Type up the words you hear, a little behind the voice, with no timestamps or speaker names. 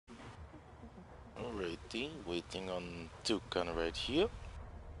Alrighty, waiting on Toucan right here.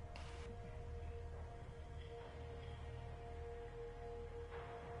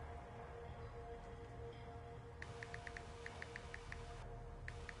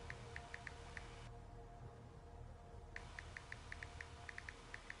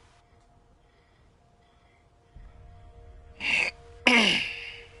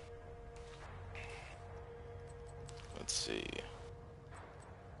 Let's see.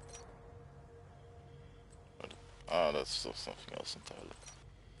 Oh, that's still something else entirely.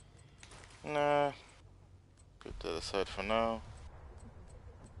 Nah, put that aside for now.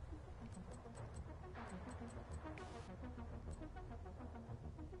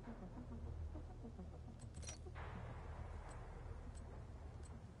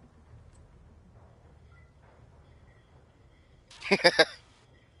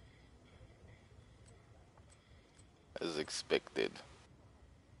 As expected.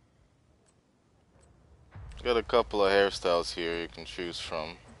 Got a couple of hairstyles here you can choose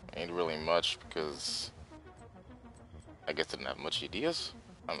from. Ain't really much because I guess I didn't have much ideas.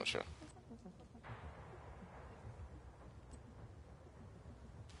 I'm not sure.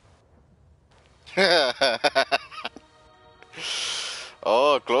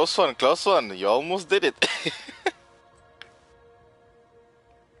 Oh, close one, close one. You almost did it.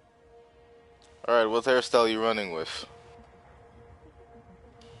 Alright, what hairstyle are you running with?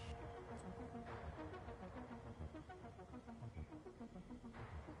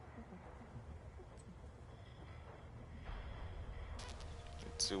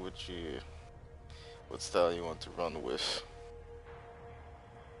 Let's see what style you want to run with.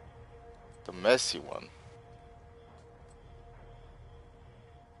 The messy one.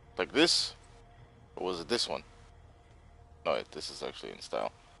 Like this? Or was it this one? No, wait, this is actually in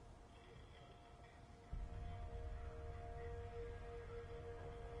style.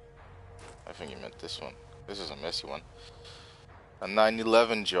 I think you meant this one. This is a messy one. A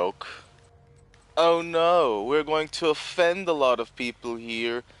 9/11 joke. Oh no, we're going to offend a lot of people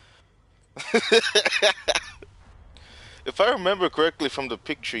here. If I remember correctly from the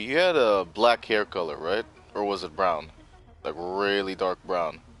picture, you had a black hair color, right? Or was it brown? Like really dark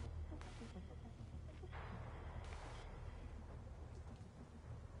brown.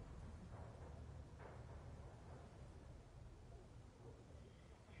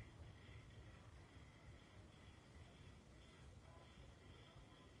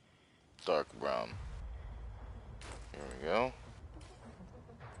 Dark brown. Here we go.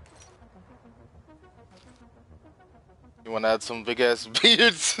 You wanna add some big ass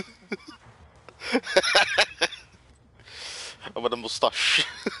beards? How about a mustache?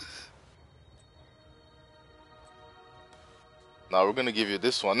 Now we're gonna give you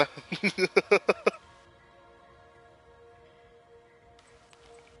this one. I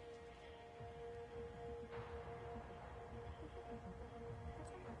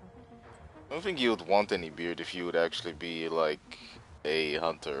don't think you would want any beard if you would actually be like a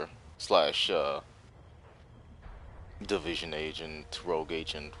hunter slash division agent, rogue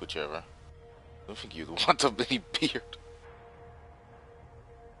agent, whichever. I don't think you'd want a any beard.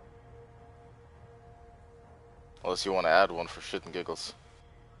 Unless you want to add one for shit and giggles.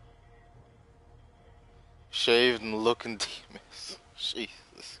 Shaved and looking demons.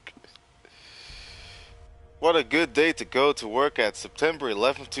 Jesus Christ. What a good day to go to work at September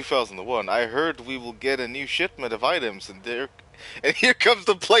 11th, 2001. I heard we will get a new shipment of items and here comes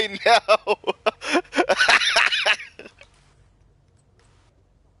the plane now.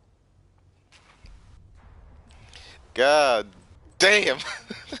 God damn.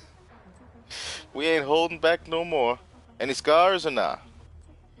 We ain't holding back no more. Any scars or nah?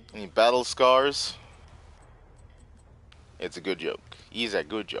 Any battle scars? It's a good joke. He's a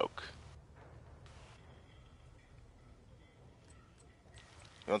good joke.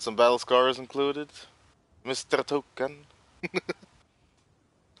 You want some battle scars included? Mr. Toucan?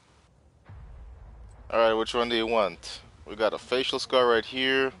 Alright, which one do you want? We got a facial scar right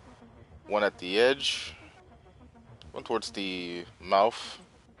here, one at the edge, one towards the mouth,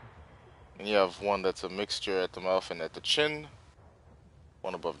 and you have one that's a mixture at the mouth and at the chin,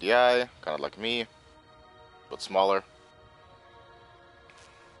 one above the eye, kind of like me, but smaller.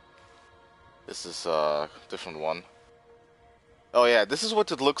 This is a different one. Oh yeah, this is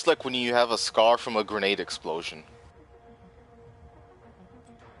what it looks like when you have a scar from a grenade explosion.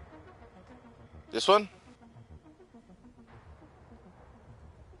 This one?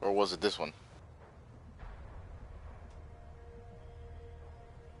 Or was it this one?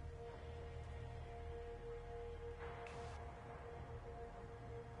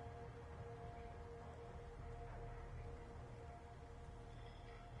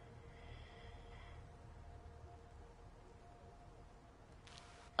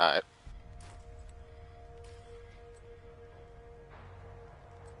 Alright.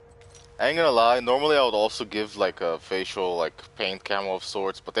 I ain't gonna lie, normally I would also give like a facial like paint camo of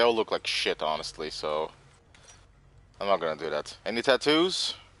sorts, but they all look like shit honestly, so I'm not gonna do that. Any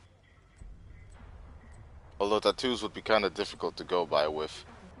tattoos? Although tattoos would be kinda difficult to go by with.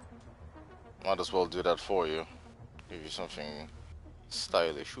 Might as well do that for you. Give you something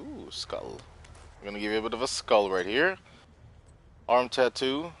stylish. Ooh, skull. I'm gonna give you a bit of a skull right here. Arm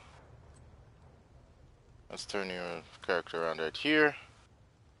tattoo. Let's turn your character around right here.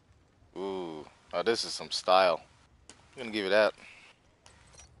 Ooh, now this is some style. I'm gonna give you that.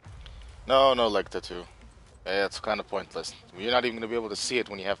 No, no leg tattoo. Yeah, it's kind of pointless. You're not even gonna be able to see it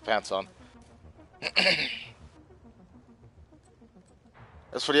when you have pants on.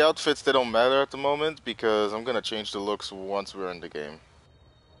 As for the outfits, they don't matter at the moment because I'm gonna change the looks once we're in the game.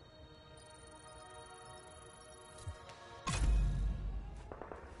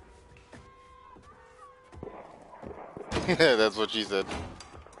 That's what she said.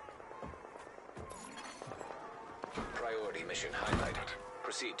 Priority mission highlighted.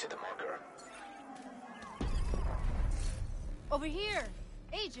 Proceed to the marker. Over here!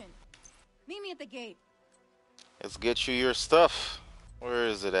 Agent! Meet me at the gate. Let's get you your stuff. Where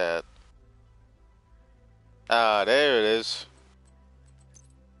is it at? Ah, there it is.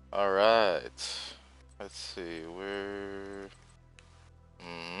 Alright. Let's see, where...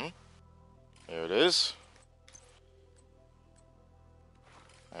 There it is.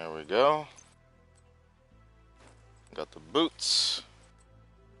 There we go. Got the boots.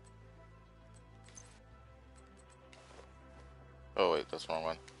 Oh wait, that's the wrong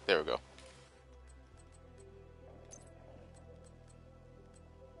one. There we go.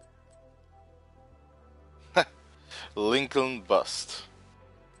 Lincoln bust.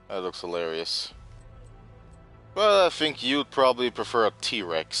 That looks hilarious. Well, I think you'd probably prefer a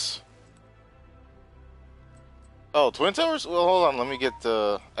T-Rex. Oh, Twin Towers? Well, hold on, let me get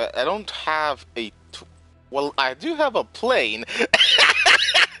the... I don't have a... Well, I do have a plane.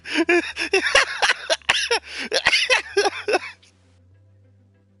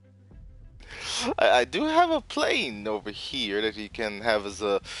 I do have a plane over here that you can have as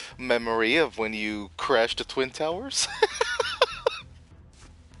a memory of when you crashed the Twin Towers.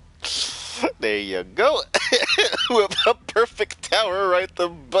 There you go. With a perfect tower right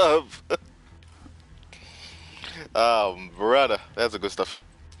above. Oh, brother. That's a good stuff.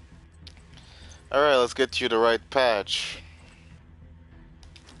 Alright, let's get you the right patch.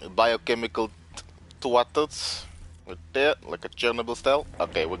 Biochemical twattos. With that, like a Chernobyl style.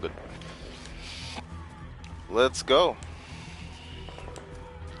 Okay, we're good. Let's go.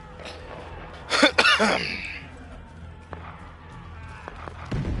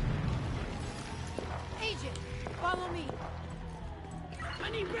 Agent, follow me. I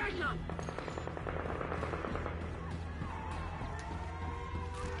need magnum.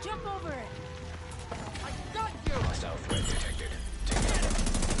 Jump over it. I got you. Hostile threat detected.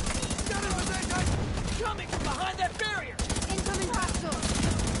 Coming from behind that barrier. Incoming hostile.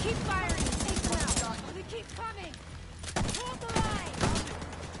 Keep firing. Take them out. They keep coming. Hold the line.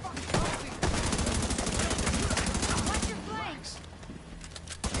 Watch your flanks.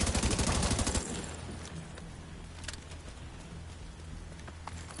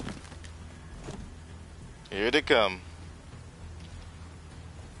 Here they come.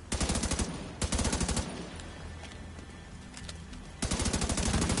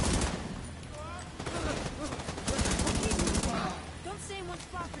 Don't stay in one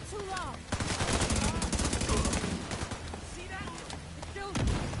spot for too long. See that? It killed me.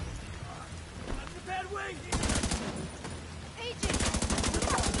 That's a bad way. Agent, we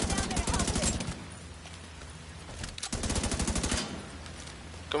have to get down there to help it.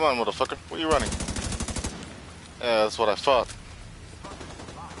 Come on, motherfucker. Where you running? Yeah, that's what I thought.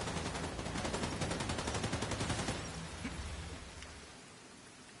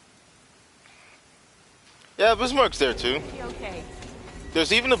 Yeah, Bismarck's there too. Okay.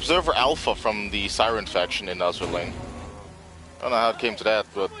 There's even Observer Alpha from the Siren faction in Azure Lane. I don't know how it came to that,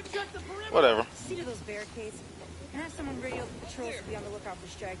 but whatever. See to those barricades and have someone radio the patrols to be on the lookout for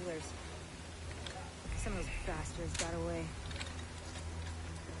stragglers. Some of those bastards got away.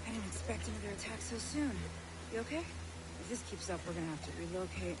 I didn't expect another attack so soon. You okay? If this keeps up, we're gonna have to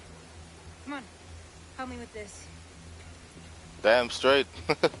relocate. Come on, help me with this. Damn straight.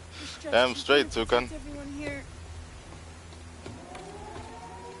 Damn straight, Toucan. Everyone here.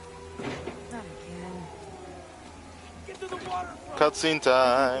 Not again. Get to the waterfront. Cutscene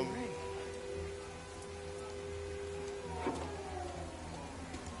time.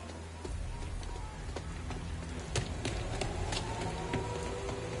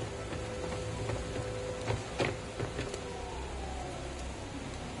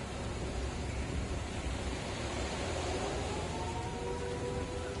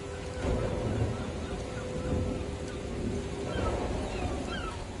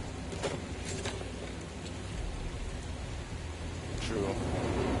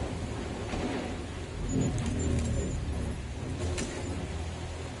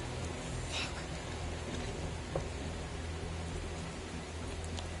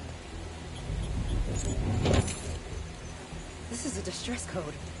 dress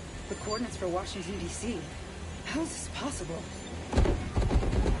code. The coordinates for Washington, D.C. How is this possible?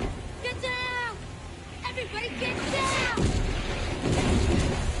 Get down! Everybody get down!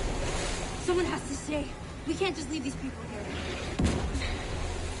 Someone has to stay. We can't just leave these people here.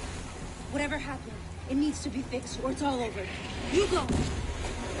 Whatever happened, it needs to be fixed or it's all over. You go!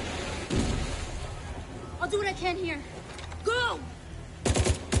 I'll do what I can here. Go!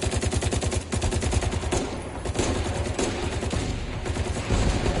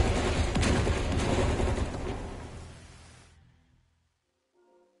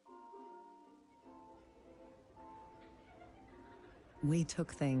 We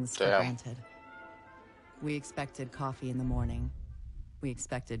took things for Damn. granted. We expected coffee in the morning. We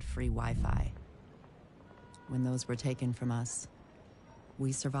expected free Wi-Fi. When those were taken from us,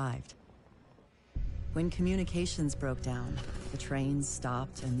 we survived. When communications broke down, the trains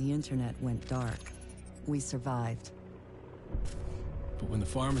stopped and the internet went dark, we survived. But when the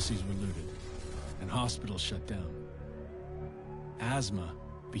pharmacies were looted and hospitals shut down, asthma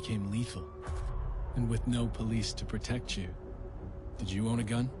became lethal. And with no police to protect you, did you own a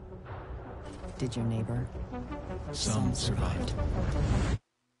gun? Did your neighbor? Some survived.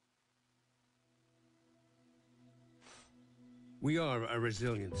 We are a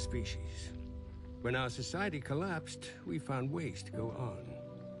resilient species. When our society collapsed, we found ways to go on.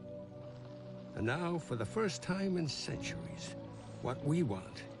 And now, for the first time in centuries, what we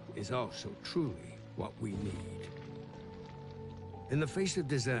want is also truly what we need. In the face of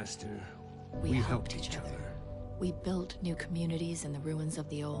disaster, we helped each other. We built new communities in the ruins of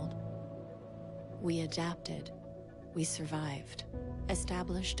the old. We adapted. We survived.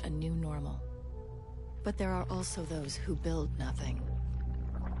 Established a new normal. But there are also those who build nothing.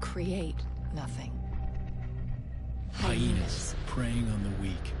 Create nothing. Hyenas preying on the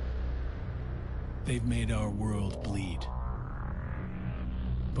weak. They've made our world bleed.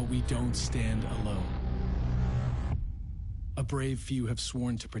 But we don't stand alone. A brave few have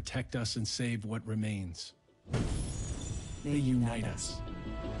sworn to protect us and save what remains. They unite us.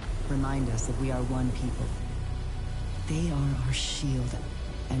 Remind us that we are one people. They are our shield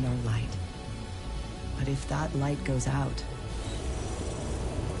and our light. But if that light goes out,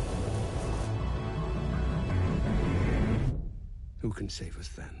 Who can save us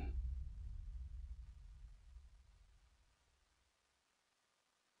then?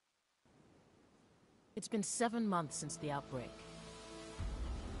 It's been 7 months since the outbreak.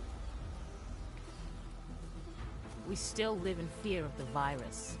 We still live in fear of the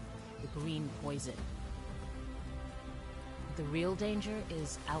virus, the green poison. The real danger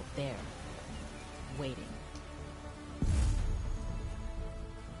is out there, waiting.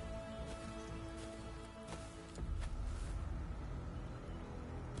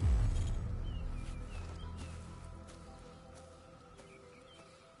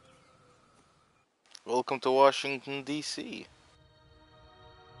 Welcome to Washington, D.C.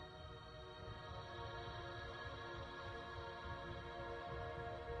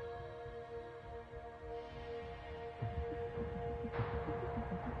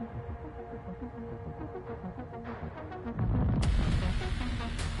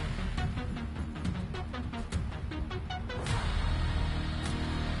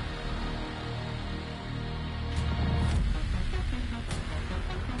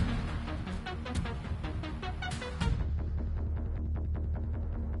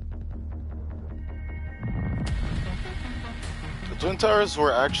 The Twin Towers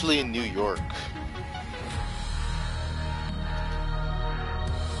were actually in New York.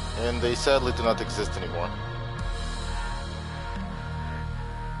 And they sadly do not exist anymore.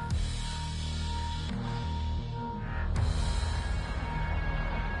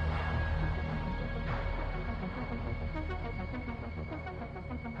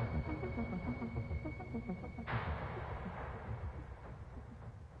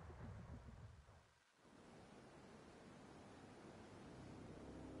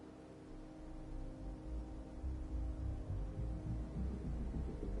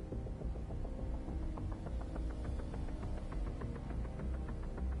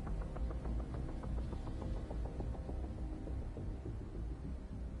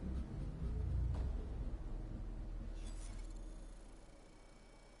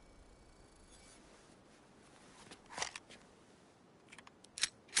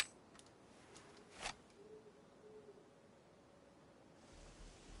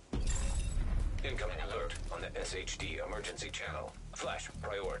 Incoming alert on the SHD emergency channel. Flash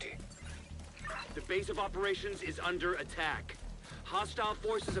priority. The base of operations is under attack. Hostile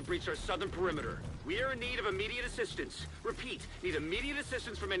forces have breached our southern perimeter. We are in need of immediate assistance. Repeat, need immediate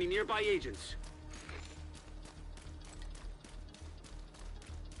assistance from any nearby agents.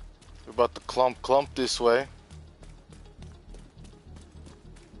 We're about to clump this way.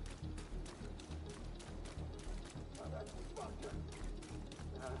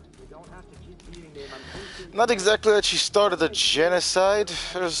 Not exactly that she started a genocide.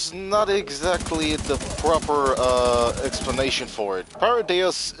 There's not exactly the proper explanation for it.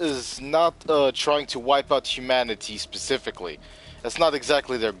 Paradeus is not trying to wipe out humanity specifically. That's not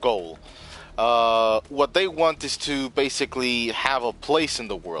exactly their goal. What they want is to basically have a place in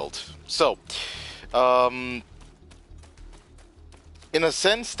the world. So, in a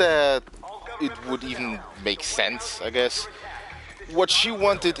sense that it would even make sense, I guess. What she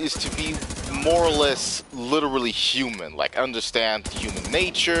wanted is to be more or less literally human, like understand human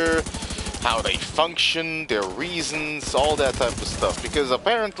nature, how they function, their reasons, all that type of stuff, because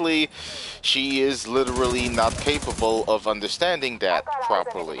apparently she is literally not capable of understanding that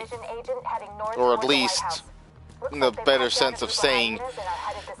properly, or at least in a better sense of saying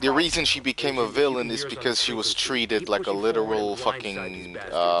the reason she became a villain is because she was treated like a literal fucking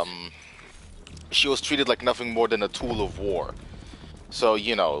she was treated like nothing more than a tool of war. So,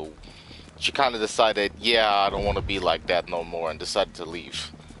 you know, she kind of decided, yeah, I don't want to be like that no more, and decided to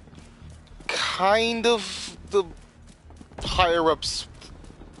leave. Kind of the higher-ups'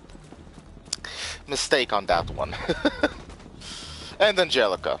 mistake on that one. And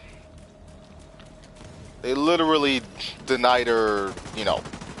Angelica. They literally denied her, you know,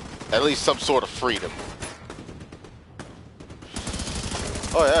 at least some sort of freedom.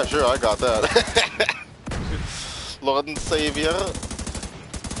 Oh yeah, sure, I got that. Lord and Savior.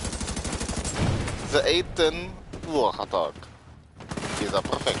 The 8-10 Uurattack is a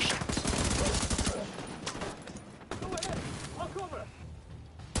perfection.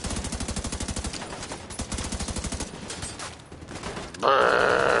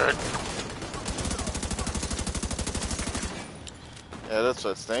 Bird. Yeah, that's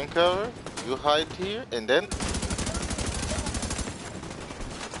what. Stay in cover. You hide here, and then.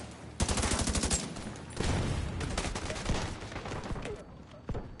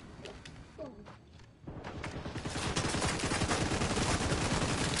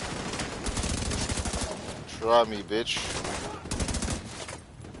 Try me, bitch.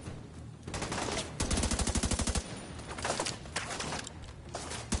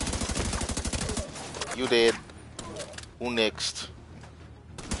 You dead. Who next?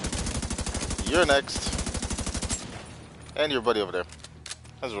 You're next. And your buddy over there.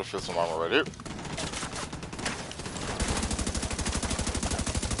 Let's refill some armor right here.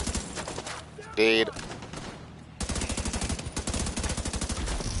 Dead.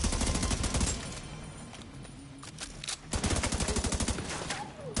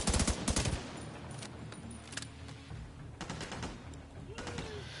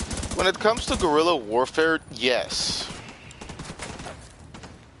 When it comes to guerrilla warfare, yes.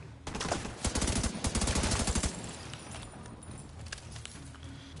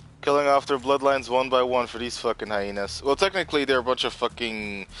 Killing off their bloodlines one by one for these fucking hyenas. Well, technically, they're a bunch of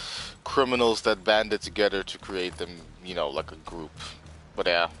fucking criminals that banded together to create them, you know, like a group. But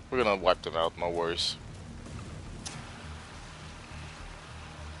yeah, we're gonna wipe them out, no worries.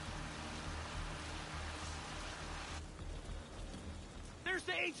 There's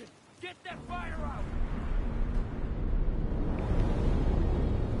the agent! Get that fire out!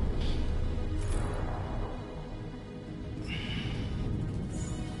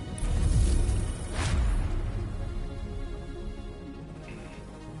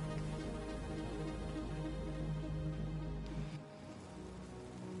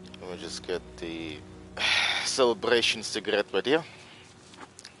 Let me just get the celebration cigarette right here.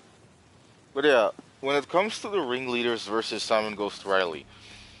 But yeah, when it comes to the ringleaders versus Simon Ghost Riley,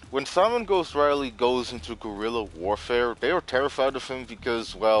 when Simon Ghost Riley goes into guerrilla warfare, they are terrified of him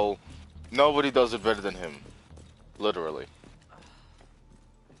because, well, nobody does it better than him. Literally.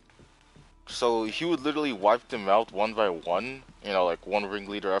 So he would literally wipe them out one by one, you know, like one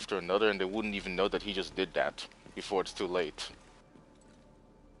ringleader after another, and they wouldn't even know that he just did that before it's too late.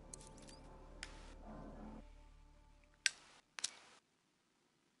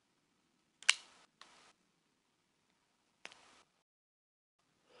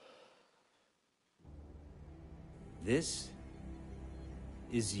 This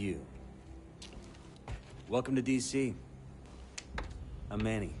is you. Welcome to DC. I'm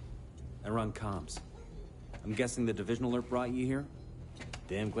Manny. I run comms. I'm guessing the division alert brought you here?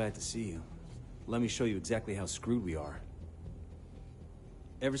 Damn glad to see you. Let me show you exactly how screwed we are.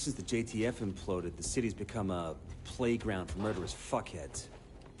 Ever since the JTF imploded, the city's become a playground for murderous fuckheads.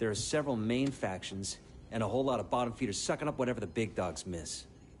 There are several main factions, and a whole lot of bottom feeders sucking up whatever the big dogs miss.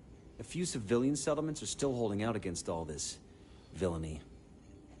 A few civilian settlements are still holding out against all this villainy.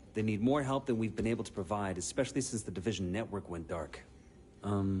 They need more help than we've been able to provide, especially since the Division network went dark.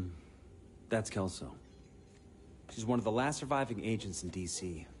 That's Kelso. She's one of the last surviving agents in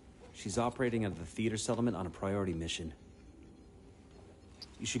D.C. She's operating out of the theater settlement on a priority mission.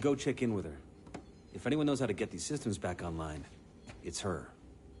 You should go check in with her. If anyone knows how to get these systems back online, it's her.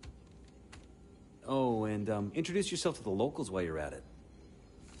 Oh, and introduce yourself to the locals while you're at it.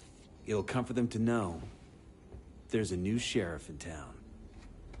 It'll comfort them to know there's a new sheriff in town.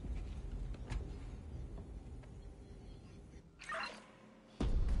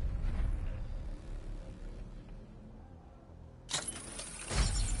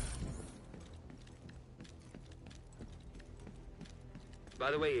 By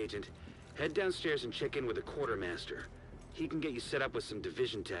the way, Agent, head downstairs and check in with the quartermaster. He can get you set up with some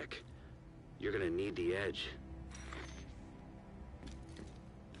division tech. You're gonna need the edge.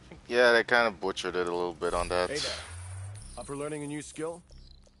 Yeah, they kind of butchered it a little bit on that. Hey there. Up for learning a new skill?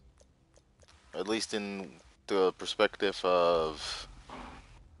 At least in the perspective of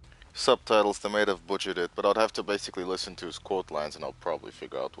subtitles, they might have butchered it, but I'd have to basically listen to his quote lines and I'll probably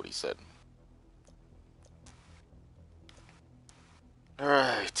figure out what he said.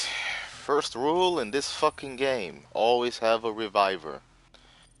 Alright. First rule in this fucking game. Always have a reviver.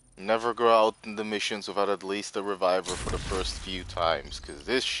 Never go out in the missions without at least a reviver for the first few times, because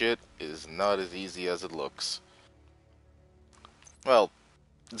this shit is not as easy as it looks. Well,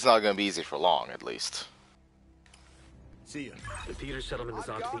 it's not gonna be easy for long, at least. See ya. The theater settlement is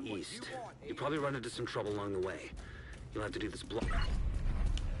off to the east. You'll probably run into some trouble along the way. You'll have to do this block.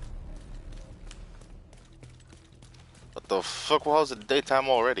 What the fuck? Well, how's it daytime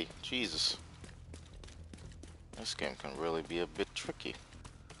already? Jesus. This game can really be a bit tricky.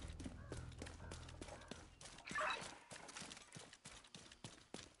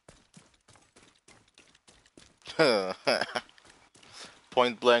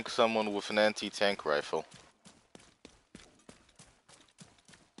 Point blank someone with an anti-tank rifle.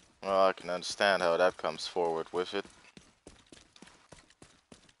 Well, I can understand how that comes forward with it.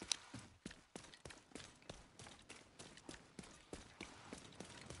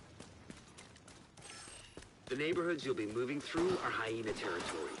 The neighborhoods you'll be moving through are hyena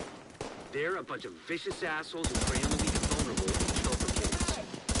territory. They're a bunch of vicious assholes who prey on the weak and vulnerable and kill for kids.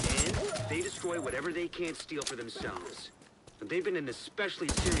 And they destroy whatever they can't steal for themselves. And they've been an especially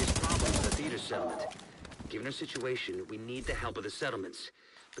serious problem for the theater settlement. Given our situation, we need the help of the settlements.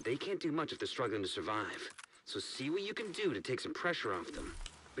 But they can't do much if they're struggling to survive. So see what you can do to take some pressure off them.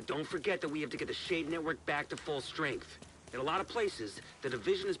 But don't forget that we have to get the Shade Network back to full strength. In a lot of places, the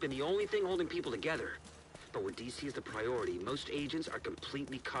Division has been the only thing holding people together. But where DC is the priority, most agents are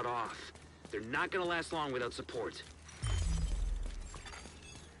completely cut off. They're not gonna last long without support.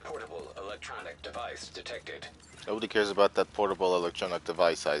 Portable electronic device detected. Nobody cares about that portable electronic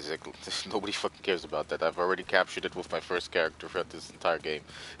device, Isaac. Nobody fucking cares about that. I've already captured it with my first character throughout this entire game.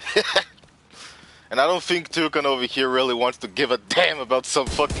 And I don't think Toucan over here really wants to give a damn about some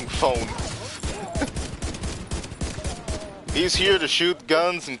fucking phone. He's here to shoot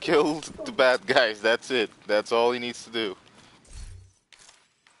guns and kill the bad guys. That's it. That's all he needs to do.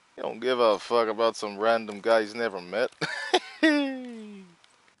 He don't give a fuck about some random guy he's never met.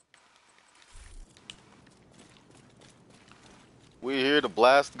 We're here to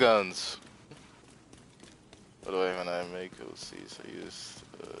blast guns. What do I when I make OCs? I use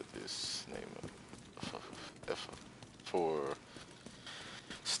this name F for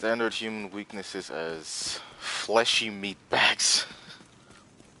standard human weaknesses as fleshy meat bags.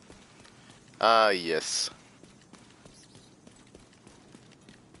 Ah, yes.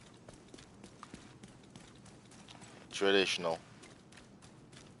 Traditional.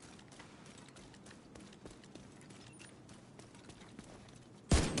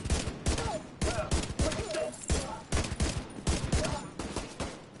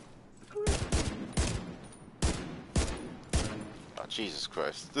 Oh, Jesus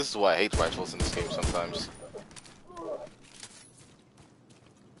Christ. This is why I hate rifles in this game sometimes.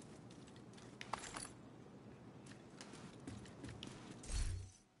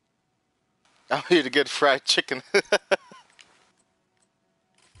 I'm here to get fried chicken.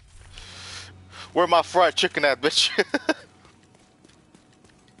 Where my fried chicken at, bitch?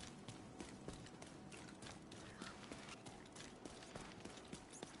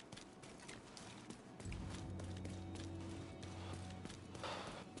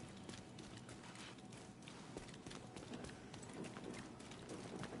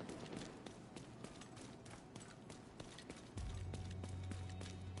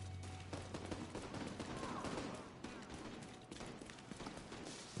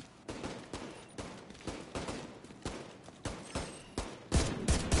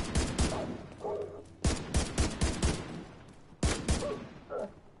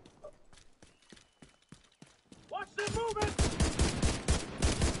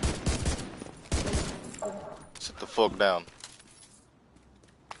 Sit the fuck down.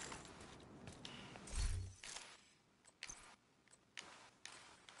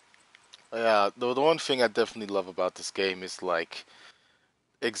 Yeah, the one thing I definitely love about this game is like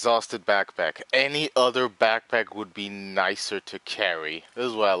exhausted backpack. Any other backpack would be nicer to carry. This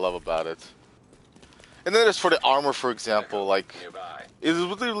is what I love about it. And then as for the armor, for example, like it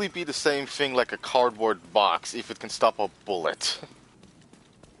would literally be the same thing like a cardboard box if it can stop a bullet.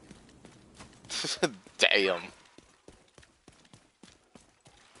 Damn.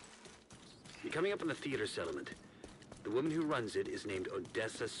 You're coming up on the theater settlement. The woman who runs it is named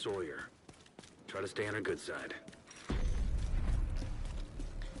Odessa Sawyer. Try to stay on her good side.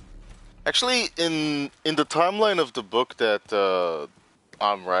 Actually, in the timeline of the book that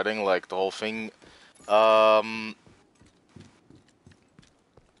I'm writing, like the whole thing, yeah,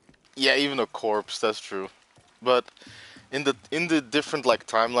 even a corpse, that's true. But in the different like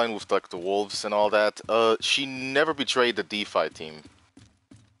timeline with like the wolves and all that, she never betrayed the DeFi team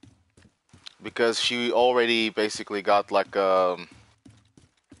because she already basically got like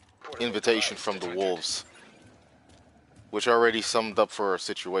invitation from the wolves, which already summed up for her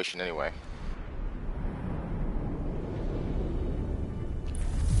situation anyway.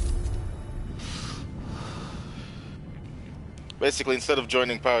 Basically, instead of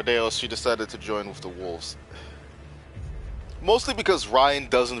joining Paradeos, she decided to join with the wolves. Mostly because Ryan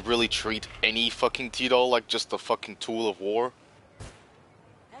doesn't really treat any fucking Tito like just a fucking tool of war.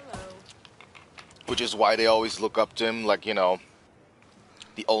 Hello. Which is why they always look up to him like, you know,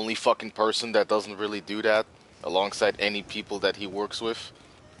 the only fucking person that doesn't really do that, alongside any people that he works with,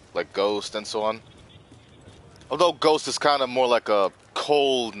 like Ghost and so on. Although Ghost is kind of more like a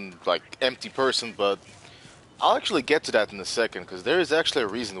cold and like empty person, but I'll actually get to that in a second, because there is actually a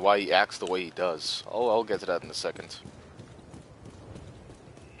reason why he acts the way he does. I'll get to that in a second.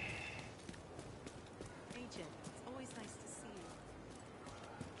 Agent, it's always nice to see you.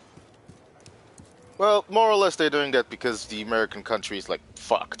 Well, more or less they're doing that because the American country is like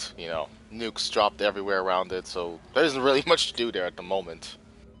fucked, you know. Nukes dropped everywhere around it, so there isn't really much to do there at the moment.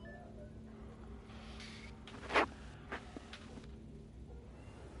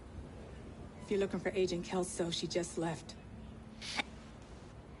 If you're looking for Agent Kelso, she just left.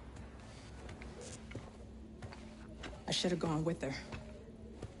 I should have gone with her.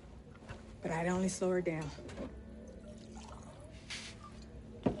 But I'd only slow her down.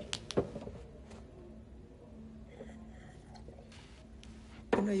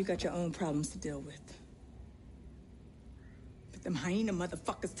 I know you got your own problems to deal with. But them hyena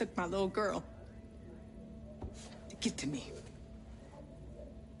motherfuckers took my little girl. To get to me.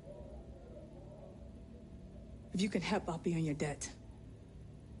 If you can help, I'll be on your debt.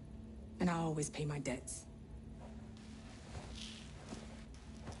 And I always pay my debts.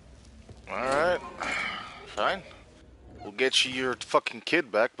 Alright. Fine. We'll get you your fucking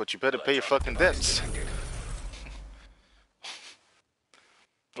kid back, but you better pay your fucking debts.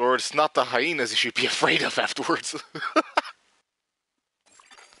 Or it's not the hyenas you should be afraid of afterwards.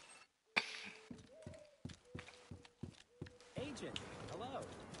 Agent, hello.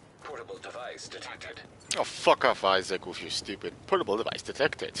 Portable device detected. Oh, fuck off, Isaac, with your stupid portable device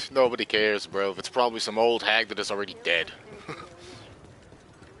detected. Nobody cares, bro. It's probably some old hag that is already dead.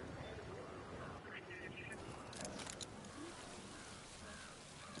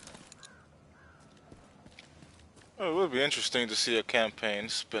 It would be interesting to see a campaign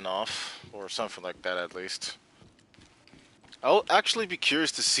spin-off, or something like that at least. I'll actually be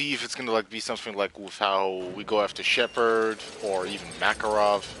curious to see if it's gonna like be something like with how we go after Shepard, or even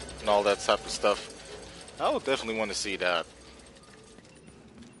Makarov, and all that type of stuff. I would definitely want to see that.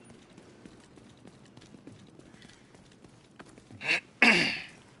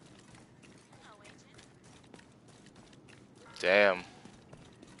 Damn.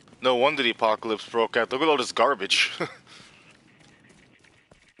 No wonder the apocalypse broke out. Look at all this garbage.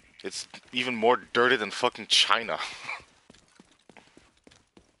 It's even more dirty than fucking China.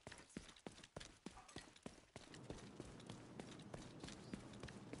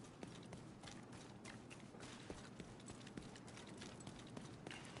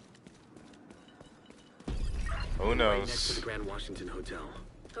 Who knows? Right next to the Grand Washington Hotel.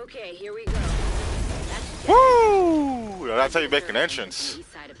 Okay, here we go. Woo! That's how you make an entrance.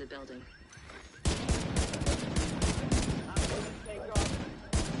 East side of the building.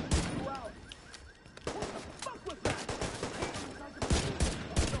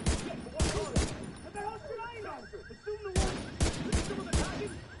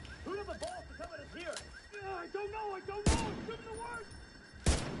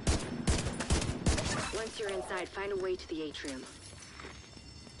 Once you're inside, find a way to the atrium.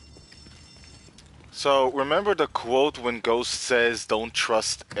 So, remember the quote when Ghost says, "Don't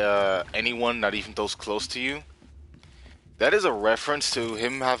trust anyone, not even those close to you"? That is a reference to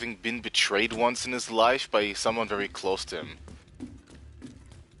him having been betrayed once in his life by someone very close to him.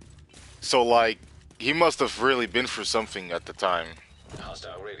 So, like, he must have really been through something at the time.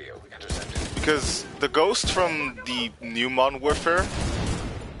 Hostile radio intercepted. Because the Ghost from the new Modern Warfare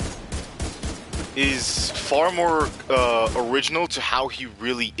is far more original to how he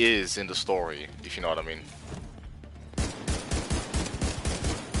really is in the story, if you know what I mean.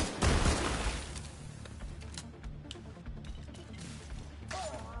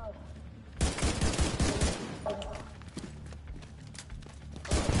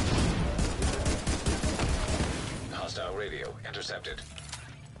 Hostile radio intercepted.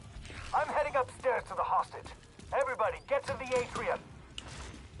 I'm heading upstairs to the hostage. Everybody, get to the atrium.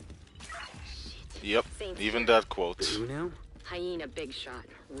 Yep, even that quote. Who now? Hyena big shot.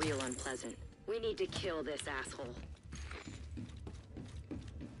 Real unpleasant. We need to kill this asshole.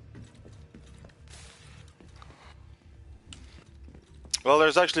 Well,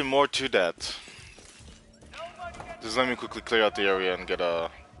 there's actually more to that. Just let me quickly clear out the area and get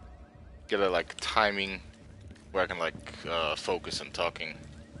a like timing where I can like focus on talking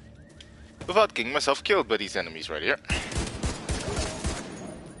without getting myself killed by these enemies right here.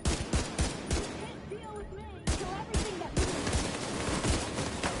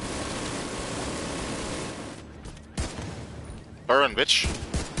 Burn, bitch.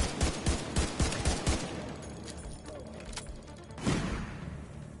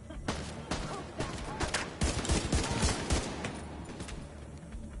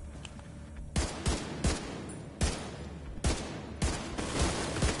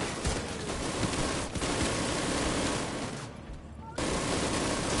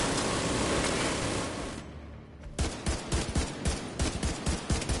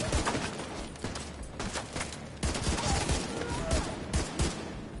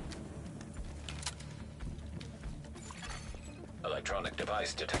 Electronic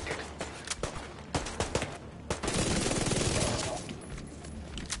device detected.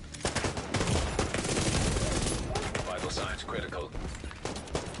 Vital signs critical.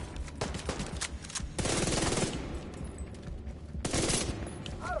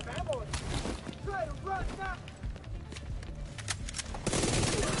 Out of ammo. Try to run now.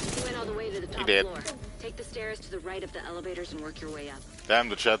 You went all the way to the top did. floor. Take the stairs to the right of the elevators and work your way up. Damn,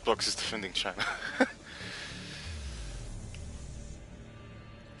 the chat box is defending China.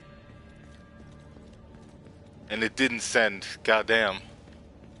 And it didn't send. Goddamn.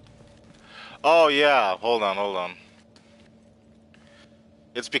 Oh yeah, hold on.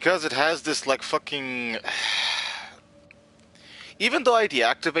 It's because it has this like fucking... Even though I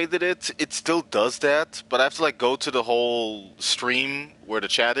deactivated it, it still does that, but I have to like go to the whole stream where the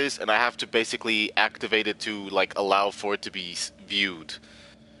chat is, and I have to basically activate it to like allow for it to be viewed.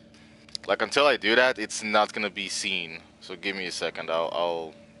 Like until I do that, it's not gonna be seen. So give me a second,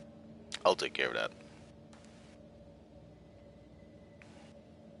 I'll take care of that.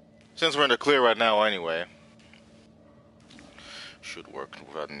 Since we're in the clear right now anyway. Should work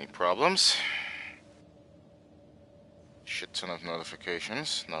without any problems. Shit ton of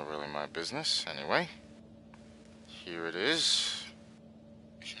notifications, not really my business anyway. Here it is.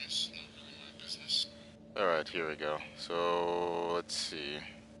 Alright, here we go. So, let's see.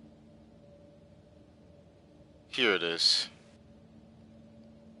 Here it is.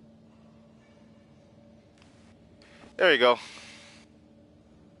 There you go.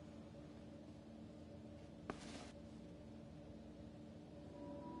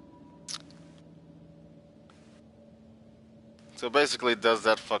 So basically it does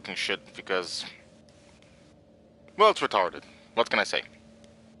that fucking shit because... Well, it's retarded. What can I say?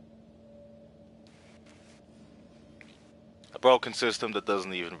 A broken system that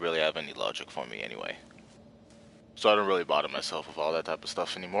doesn't even really have any logic for me anyway. So I don't really bother myself with all that type of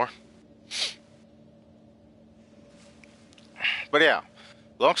stuff anymore. But yeah,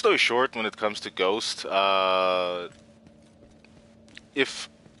 long story short, when it comes to Ghost, if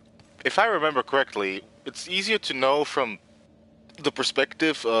I remember correctly, it's easier to know from the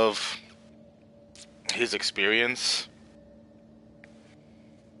perspective of his experience.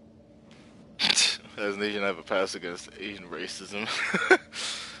 As an Asian, I have a pass against Asian racism.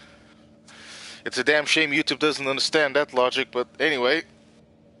 It's a damn shame YouTube doesn't understand that logic, but anyway.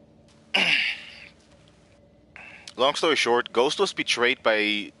 Long story short, Ghost was betrayed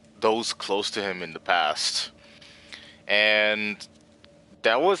by those close to him in the past. And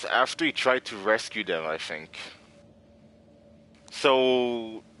that was after he tried to rescue them, I think.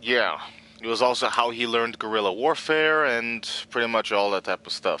 So, yeah. It was also how he learned guerrilla warfare and pretty much all that type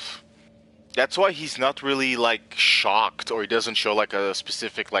of stuff. That's why he's not really, like, shocked, or he doesn't show, like, a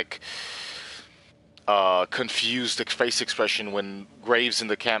specific, like, confused face expression when Graves in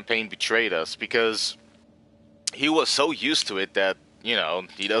the campaign betrayed us, because he was so used to it that, you know,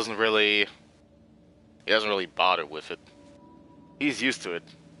 he doesn't really bother with it. He's used to it.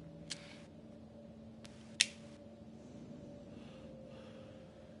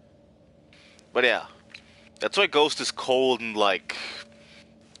 But yeah, that's why Ghost is cold and, like,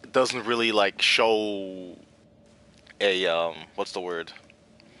 doesn't really, like, show a, what's the word?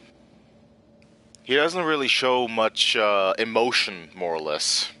 He doesn't really show much emotion, more or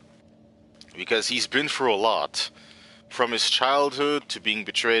less. Because he's been through a lot. From his childhood, to being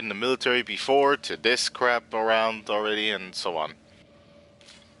betrayed in the military before, to this crap around already, and so on.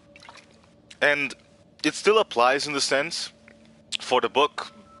 And it still applies in the sense, for the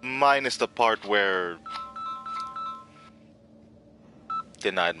book, minus the part where...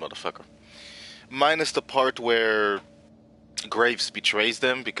 Denied, motherfucker. Minus the part where Graves betrays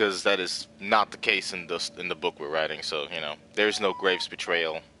them, because that is not the case in the book we're writing, so, you know, there's no Graves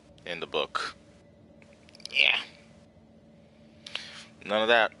betrayal in the book. Yeah. None of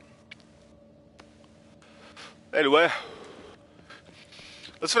that. Anyway,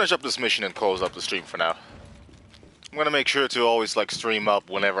 let's finish up this mission and close up the stream for now. I'm gonna make sure to always, like, stream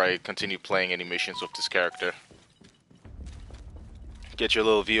up whenever I continue playing any missions with this character. Get your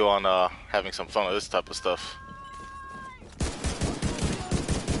little view on having some fun with this type of stuff.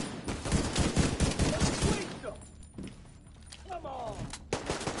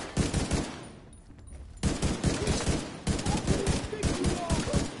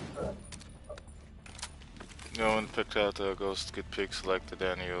 No one picked out the Ghost Good Pick, select the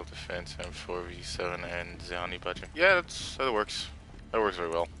Daniel Defense M4V7 and Zani budget. Yeah, that works. That works very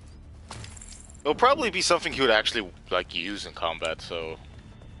well. It'll probably be something he would actually, like, use in combat, so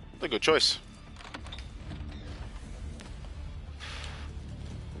it's a good choice.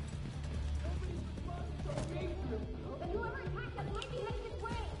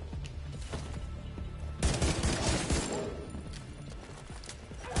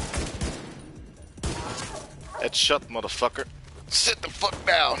 Headshot, motherfucker. Sit the fuck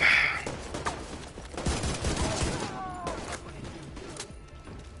down.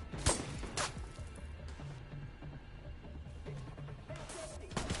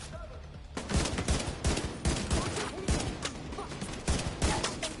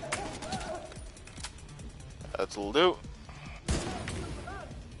 That'll do.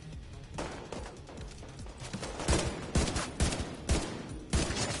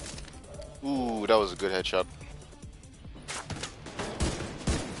 Ooh, that was a good headshot.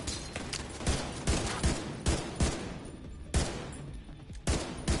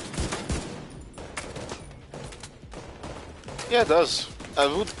 Yeah, it does.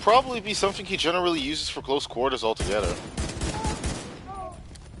 It would probably be something he generally uses for close quarters altogether.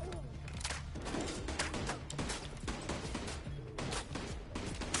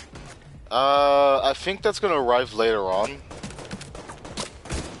 I think that's gonna arrive later on.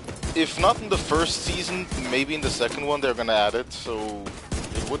 If not in the first season, maybe in the second one they're gonna add it, so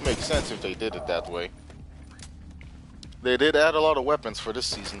it would make sense if they did it that way. They did add a lot of weapons for this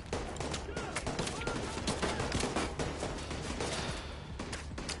season.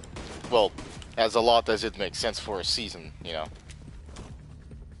 Well, as a lot as it makes sense for a season, you know.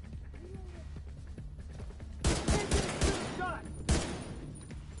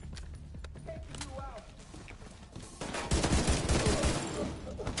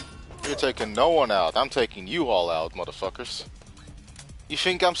 You're taking no one out. I'm taking you all out, motherfuckers. You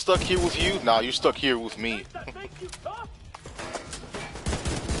think I'm stuck here with you? Nah, you're stuck here with me.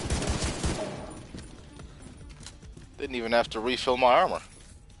 Didn't even have to refill my armor.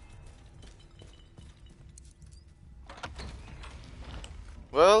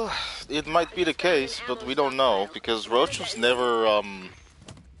 Well, it might be the case, but we don't know, because Roach was never,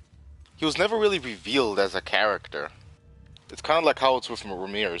 he was never really revealed as a character. It's kind of like how it's with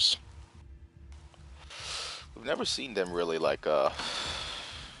Ramirez. We've never seen them really, like, that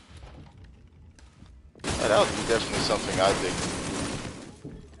would be definitely something I think.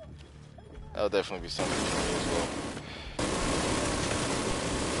 That would definitely be something for me as well.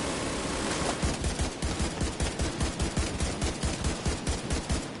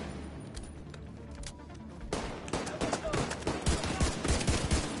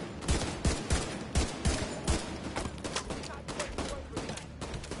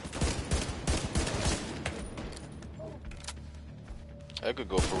 I could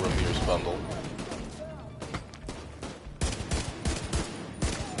go for Ramir's bundle.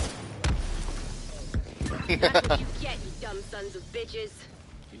 That's what you get, you dumb sons of bitches.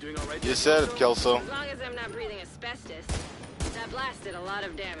 You doing all right? You said it, Kelso. As long as I'm not breathing asbestos. That blast did a lot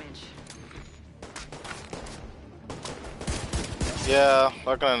of damage. Yeah,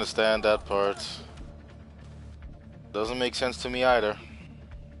 I can understand that part. Doesn't make sense to me either.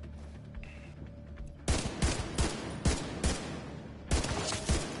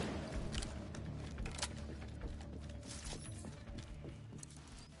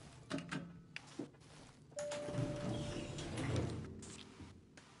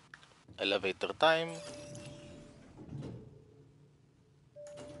 Elevator time.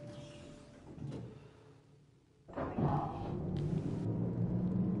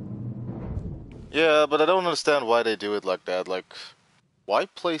 Yeah, but I don't understand why they do it like that. Like, why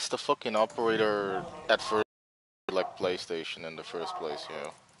place the fucking operator at first, like PlayStation in the first place, you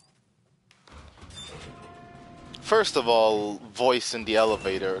know? First of all, voice in the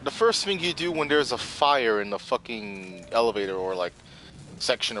elevator. The first thing you do when there's a fire in the fucking elevator or like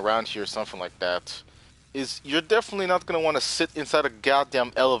section around here or something like that is you're definitely not gonna want to sit inside a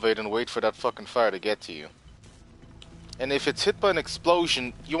goddamn elevator and wait for that fucking fire to get to you. And if it's hit by an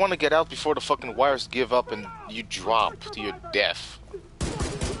explosion, you want to get out before the fucking wires give up and you drop to your death.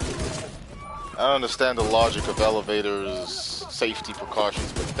 I don't understand the logic of elevators, safety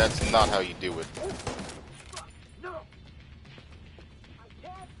precautions, but that's not how you do it.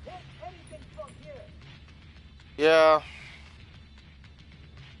 Yeah.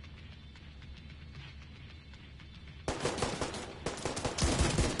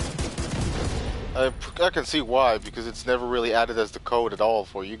 I can see why, because it's never really added as the code at all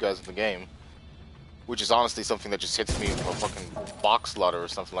for you guys in the game. Which is honestly something that just hits me with a fucking box loader or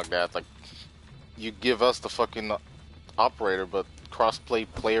something like that. Like, you give us the fucking operator, but crossplay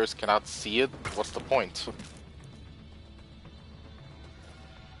players cannot see it? What's the point?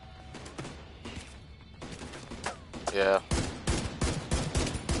 Yeah.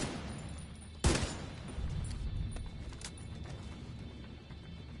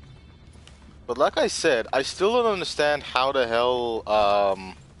 But like I said, I still don't understand how the hell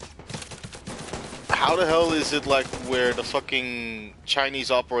is it like where the fucking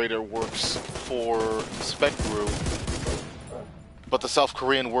Chinese operator works for Spec Group, but the South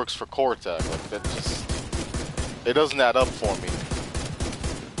Korean works for Cortec? Like, that just, it doesn't add up for me.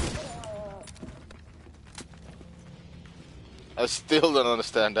 I still don't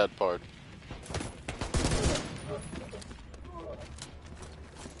understand that part.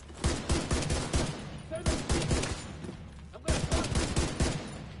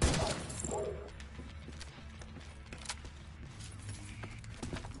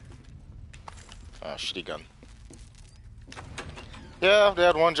 Shitty gun. Yeah, they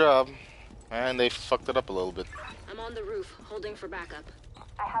had one job, and they fucked it up a little bit. I'm on the roof, holding for backup.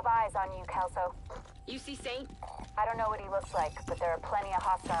 I have eyes on you, Kelso. You see Saint? I don't know what he looks like, but there are plenty of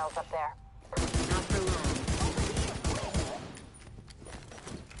hostiles up there. Not for long.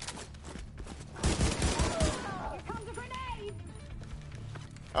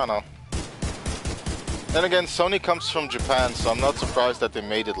 I don't know. Then again, Sony comes from Japan, so I'm not surprised that they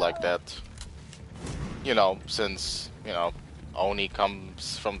made it like that. You know, since, you know, Oni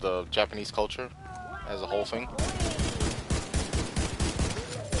comes from the Japanese culture as a whole thing.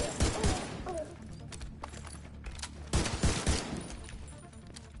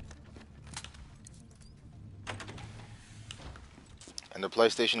 And the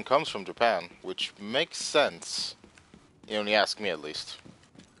PlayStation comes from Japan, which makes sense. You only ask me, at least.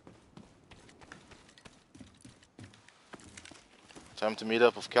 Time to meet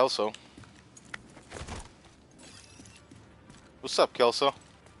up with Kelso. What's up, Kelso?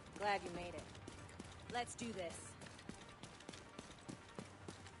 Glad you made it. Let's do this.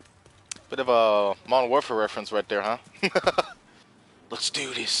 Bit of a Modern Warfare reference right there, huh? Let's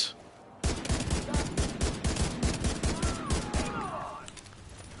do this.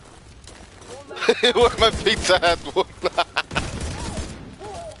 Where my pizza at?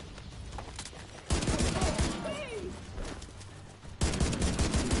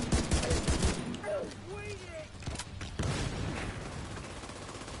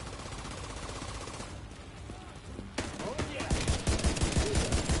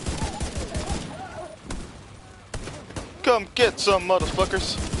 Come get some,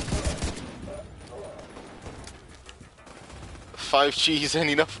 motherfuckers. 5 cheese ain't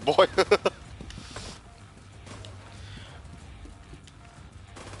enough, boy.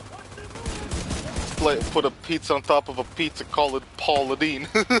 Put a pizza on top of a pizza, call it Paula Deen.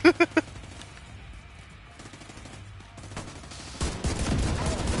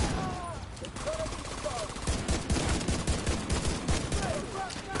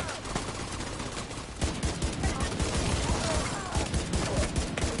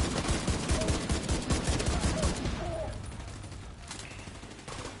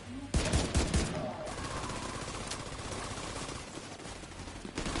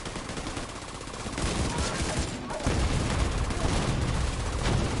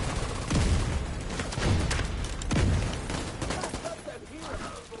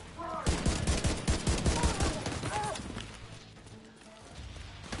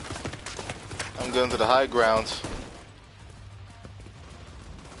 I'm going to the high ground.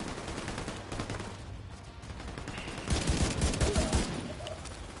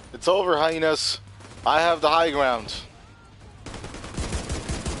 It's over, hyenas. I have the high ground.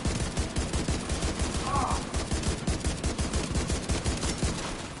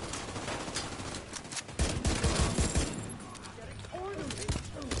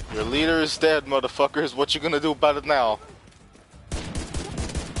 Your leader is dead, motherfuckers. What you gonna do about it now?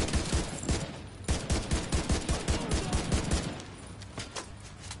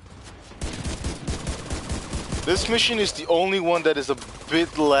 This mission is the only one that is a bit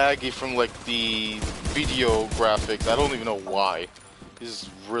laggy from like the video graphics. I don't even know why. This is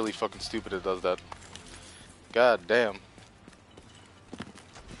really fucking stupid it does that. God damn.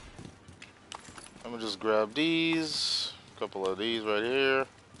 I'm gonna just grab these. A couple of these right here.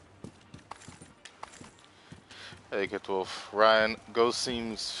 Hey, get Wolf. Ryan, Ghost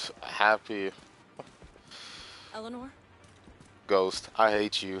seems happy. Eleanor? Ghost, I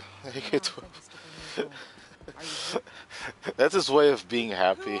hate you. Hey, get Wolf. That's his way of being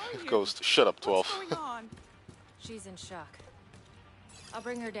happy. Ghost, shut up, 12. What's going on? She's in shock. I'll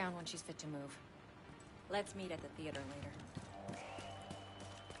bring her down when she's fit to move. Let's meet at the theater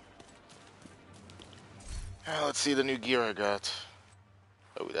later. Let's see the new gear I got.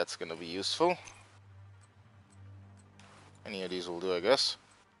 Oh, that's gonna be useful. Any of these will do, I guess.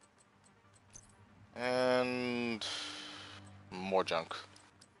 And more junk.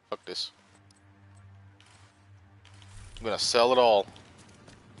 Fuck this. I'm gonna sell it all.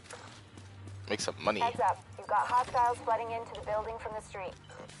 Make some money. Heads up. You've got hostiles flooding into the building from the street.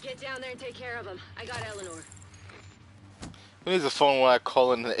 Get down there and take care of them. I got Eleanor. Who needs a phone when I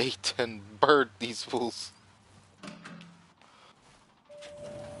call in an A10 bird these fools?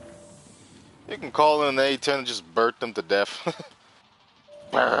 You can call in an A10 and just bird them to death.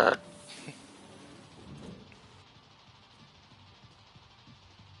 Bird.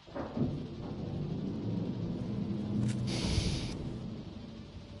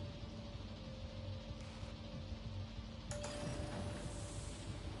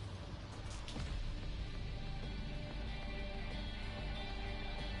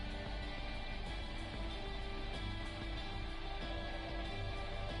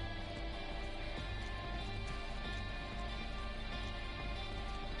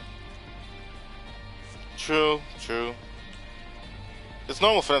 True, true. It's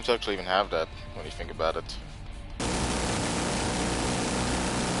normal for them to actually even have that, when you think about it.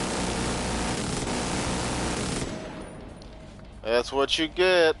 That's what you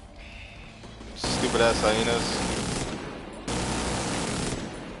get. Stupid ass hyenas.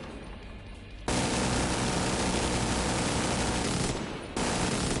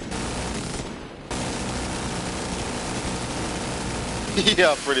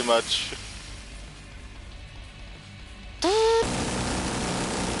 Yeah, pretty much.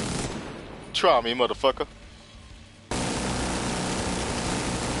 Try me, motherfucker.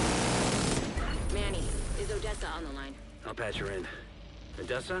 Manny, is Odessa on the line? I'll patch her in.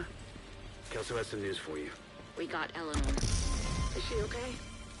 Odessa? Kelso has some news for you. We got Eleanor. Is she okay?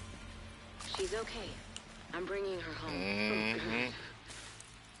 She's okay. I'm bringing her home. Mm-hmm.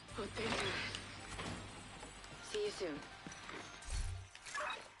 Oh, thank you. See you soon.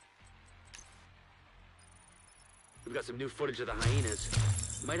 We've got some new footage of the hyenas.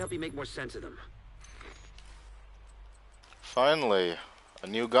 Might help you make more sense of them. Finally, a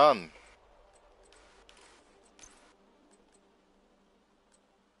new gun.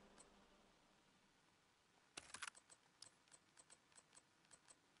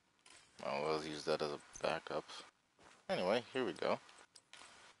 Oh, we'll use that as a backup. Anyway, here we go.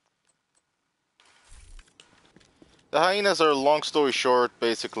 The hyenas are, long story short,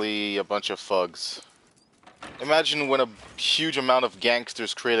 basically a bunch of thugs. Imagine when a huge amount of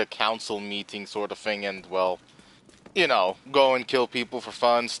gangsters create a council meeting sort of thing and, well, you know, go and kill people for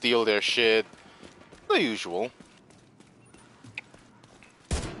fun, steal their shit. The usual.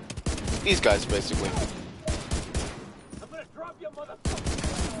 These guys, basically.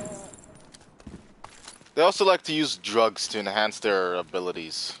 They also like to use drugs to enhance their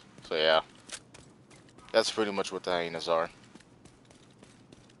abilities. So yeah. That's pretty much what the hyenas are.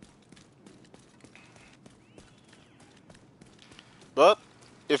 But,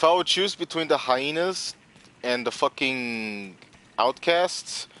 if I would choose between the hyenas and the fucking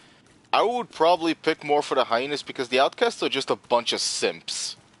outcasts, I would probably pick more for the hyenas because the outcasts are just a bunch of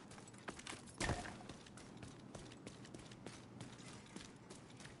simps.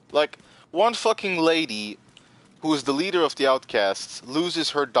 Like, one fucking lady, who is the leader of the outcasts,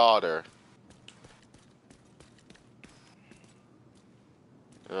 loses her daughter.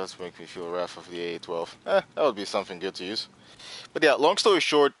 It does make me feel wrath of the AA-12. That would be something good to use. But yeah, long story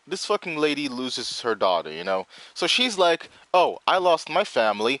short, this fucking lady loses her daughter, you know? So she's like, oh, I lost my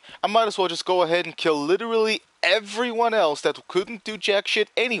family. I might as well just go ahead and kill literally everyone else that couldn't do jack shit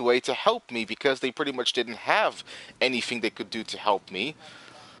anyway to help me, because they pretty much didn't have anything they could do to help me.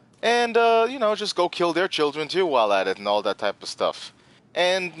 And, you know, just go kill their children too while at it and all that type of stuff.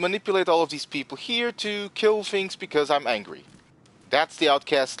 And manipulate all of these people here to kill things because I'm angry. That's the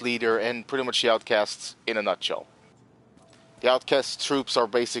Outcast leader and pretty much the Outcasts in a nutshell. The Outcast troops are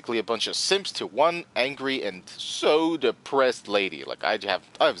basically a bunch of simps to one angry and so depressed lady. Like, I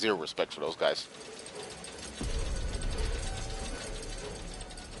have zero respect for those guys.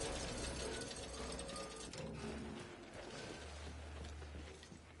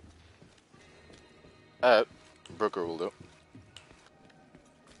 Brooker will do.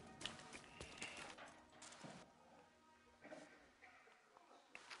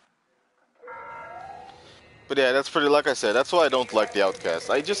 But yeah, that's pretty, like I said, that's why I don't like the Outcasts.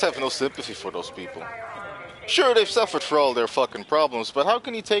 I just have no sympathy for those people. Sure, they've suffered for all their fucking problems, but how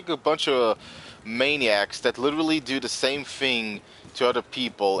can you take a bunch of maniacs that literally do the same thing to other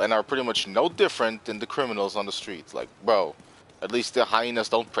people and are pretty much no different than the criminals on the streets? Like, bro, at least the hyenas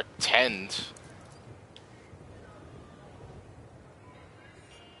don't pretend.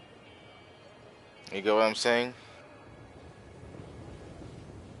 You get what I'm saying?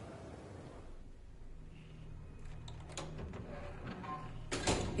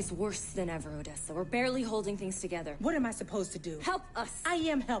 It's worse than ever, Odessa. We're barely holding things together. What am I supposed to do? Help us! I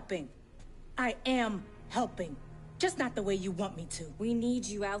am helping. I am helping. Just not the way you want me to. We need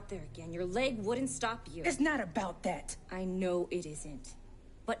you out there again. Your leg wouldn't stop you. It's not about that. I know it isn't.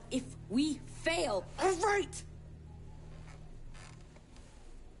 But if we fail... All right!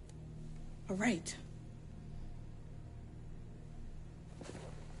 All right.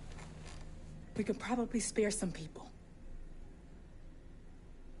 We could probably spare some people.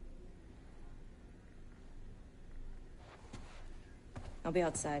 I'll be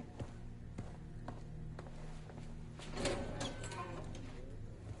outside.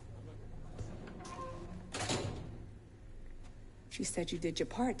 She said you did your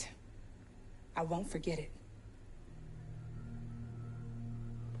part. I won't forget it.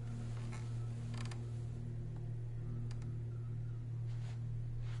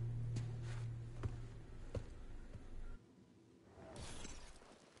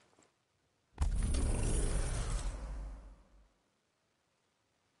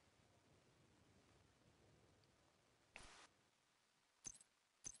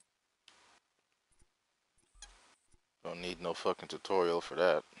 Don't need no fucking tutorial for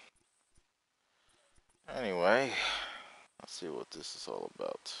that. Anyway, let's see what this is all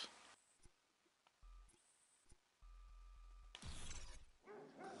about.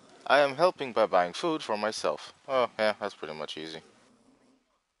 I am helping by buying food for myself. Oh, yeah, that's pretty much easy.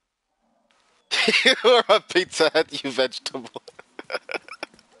 You're a Pizza Hut, you vegetable.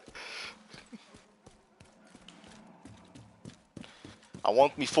 I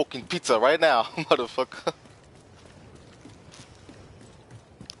want me fucking pizza right now, motherfucker.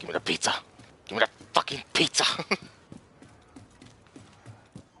 Give me the pizza. Give me that fucking pizza.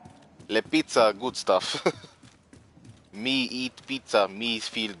 Le pizza, good stuff. Me eat pizza, me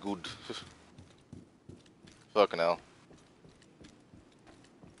feel good. Fucking hell.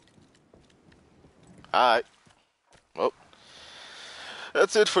 Alright. Well,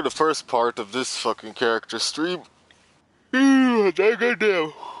 that's it for the first part of this fucking character stream.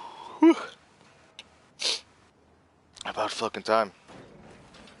 Goddamn. About fucking time.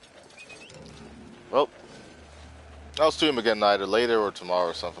 Well, I'll stream again either later or tomorrow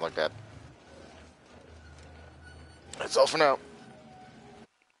or something like that. That's all for now.